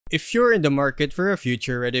If you're in the market for a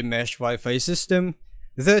future-ready mesh Wi-Fi system,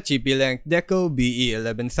 the TP-Link Deco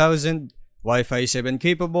BE11000, Wi-Fi 7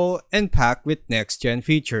 capable and packed with next-gen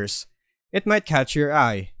features. It might catch your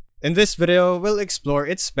eye. In this video, we'll explore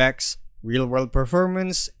its specs, real-world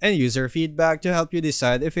performance, and user feedback to help you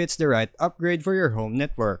decide if it's the right upgrade for your home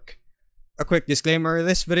network. A quick disclaimer,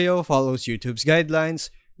 this video follows YouTube's guidelines,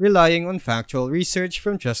 relying on factual research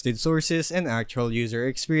from trusted sources and actual user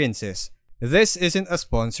experiences. This isn't a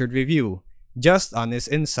sponsored review, just honest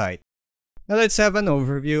insight. Now let's have an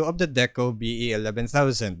overview of the Deco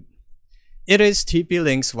BE11000. It is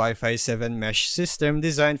TP-Link's Wi-Fi 7 mesh system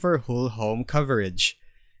designed for whole home coverage.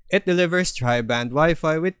 It delivers tri-band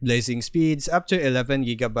Wi-Fi with blazing speeds up to 11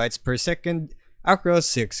 GB per second across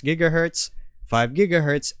 6 GHz, 5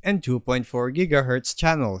 GHz, and 2.4 GHz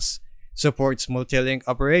channels, supports multi-link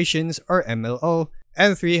operations or MLO,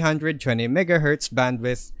 and 320 MHz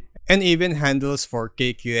bandwidth, and even handles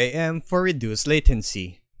 4K QAM for reduced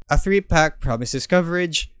latency. A 3-pack promises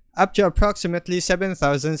coverage up to approximately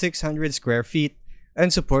 7,600 square feet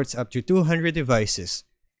and supports up to 200 devices.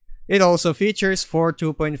 It also features 4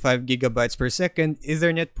 2.5 GB per second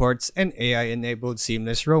Ethernet ports and AI-enabled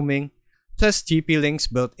seamless roaming, plus TP-Link's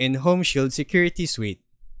built-in Home Shield security suite.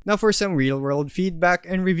 Now for some real-world feedback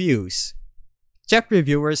and reviews. Tech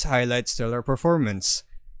reviewers highlight stellar performance.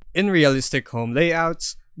 In realistic home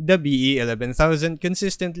layouts, the BE11000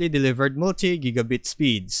 consistently delivered multi-gigabit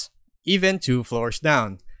speeds, even 2 floors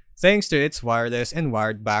down, thanks to its wireless and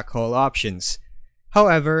wired backhaul options.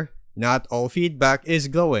 However, not all feedback is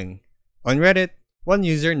glowing. On Reddit, one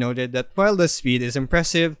user noted that while the speed is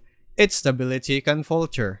impressive, its stability can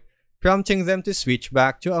falter, prompting them to switch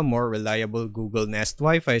back to a more reliable Google Nest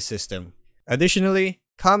Wi-Fi system. Additionally,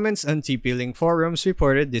 comments on TP-Link forums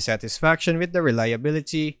reported dissatisfaction with the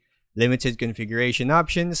reliability, limited configuration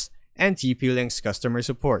options, and TP-Link's customer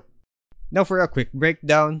support. Now for a quick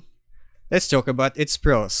breakdown, let's talk about its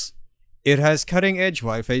pros. It has cutting-edge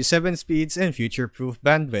Wi-Fi 7 speeds and future-proof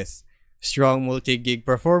bandwidth, strong multi-gig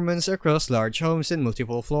performance across large homes and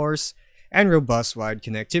multiple floors, and robust wired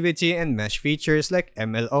connectivity and mesh features like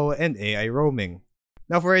MLO and AI roaming.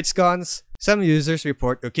 Now for its cons, some users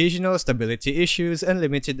report occasional stability issues and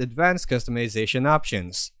limited advanced customization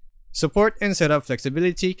options. Support and setup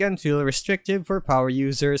flexibility can feel restrictive for power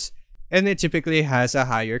users, and it typically has a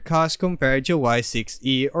higher cost compared to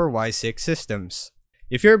Y6E or Y6 systems.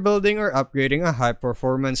 If you're building or upgrading a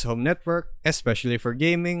high-performance home network, especially for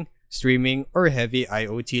gaming, streaming, or heavy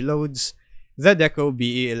IoT loads, the Deco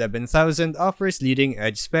BE11000 offers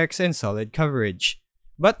leading-edge specs and solid coverage.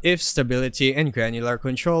 But if stability and granular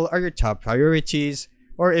control are your top priorities,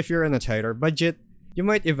 or if you're on a tighter budget, you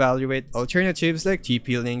might evaluate alternatives like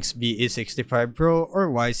TP-Link's BE65 Pro or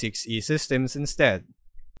Y6E systems instead.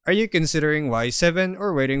 Are you considering Y7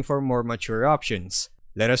 or waiting for more mature options?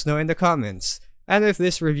 Let us know in the comments. And if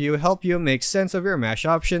this review helped you make sense of your mesh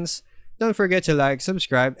options, don't forget to like,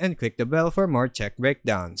 subscribe, and click the bell for more tech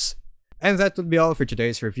breakdowns. And that would be all for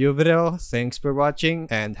today's review video. Thanks for watching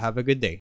and have a good day.